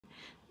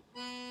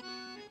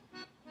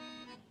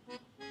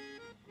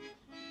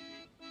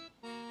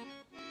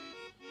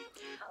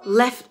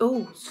left,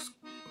 oh,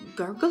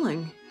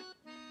 gurgling.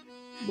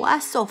 Why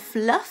so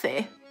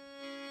fluffy?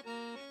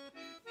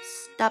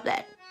 Stop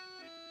that.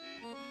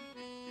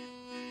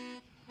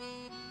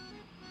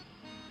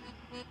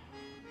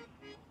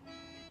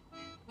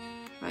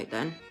 Right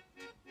then.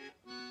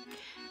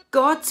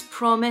 God's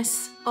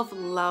promise of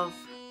love.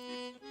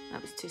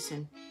 That was too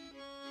soon.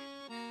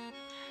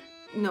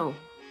 No.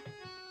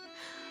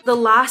 The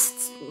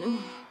last,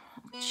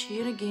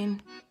 chair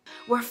again.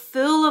 We're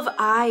full of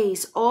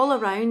eyes all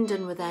around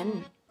and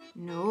within.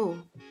 No.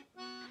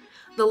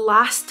 The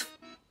last,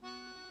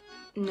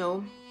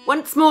 no.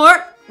 Once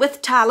more,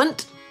 with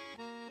talent.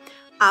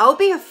 I'll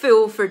be a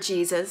fool for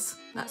Jesus.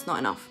 That's not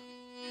enough.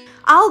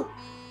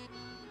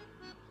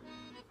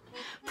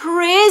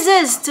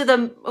 Praises to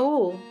the,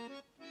 oh,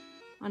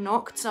 I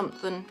knocked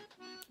something.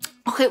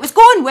 Okay, it was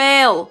going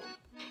well.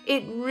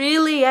 It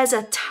really is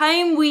a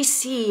time we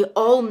see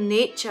all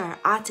nature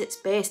at its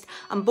best.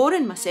 I'm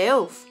boring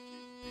myself.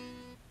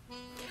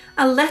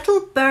 A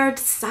little bird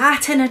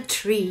sat in a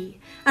tree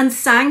and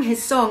sang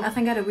his song. I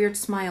think I had a weird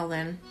smile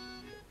then.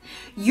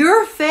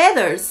 Your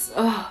feathers,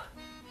 oh,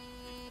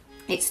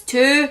 it's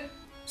too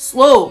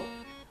slow.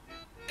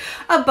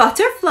 A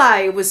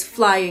butterfly was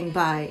flying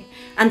by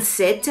and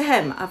said to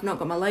him, I've not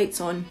got my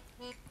lights on,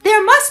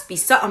 there must be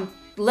something, I'm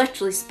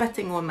literally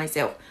spitting on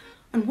myself.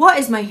 And what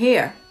is my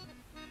hair?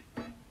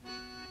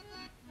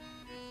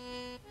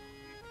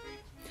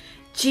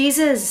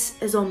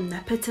 Jesus is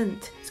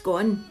omnipotent. It's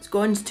gone,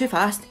 it's too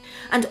fast.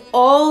 And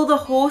all the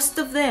host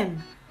of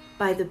them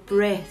by the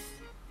breath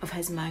of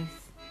his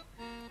mouth.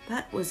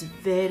 That was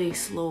very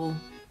slow.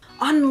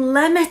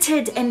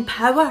 Unlimited in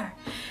power,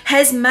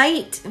 his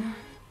might.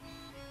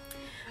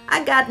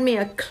 I got me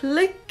a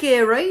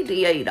clicky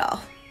radiator.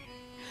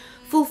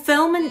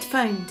 Fulfillment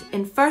found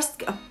in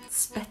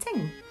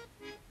spitting.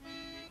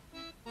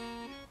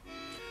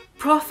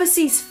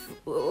 Prophecies.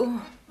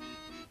 Oh.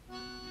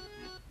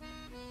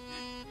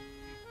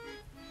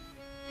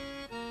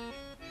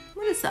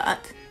 What is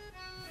that?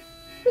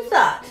 Who's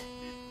that?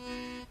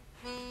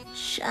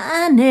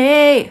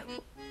 Shani.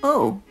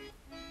 Oh.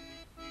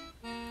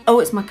 Oh,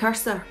 it's my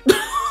cursor.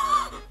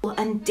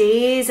 And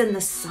days in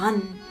the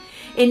sun.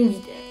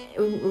 In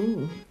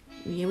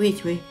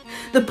wait.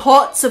 The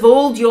pots of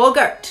old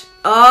yogurt.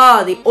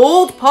 Ah, the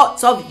old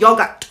pots of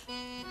yogurt.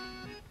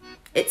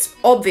 It's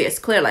obvious,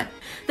 clearly.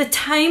 The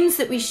times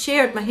that we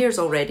shared, my hair's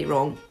already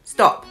wrong.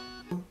 Stop.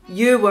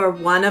 You were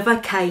one of a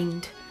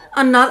kind.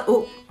 Another,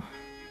 oh.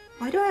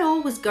 Why do I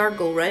always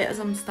gurgle right as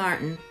I'm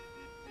starting?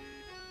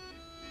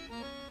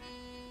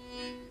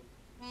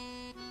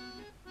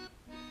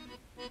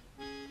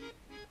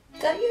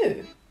 Is that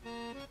you?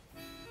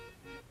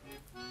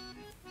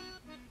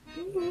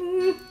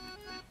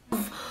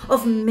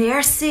 Of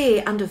mercy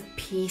and of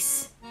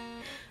peace.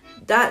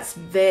 That's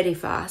very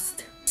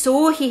fast.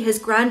 So he has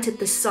granted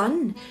the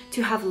Son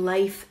to have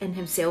life in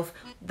himself.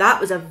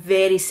 That was a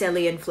very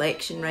silly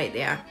inflection right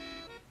there.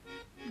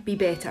 Be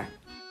better.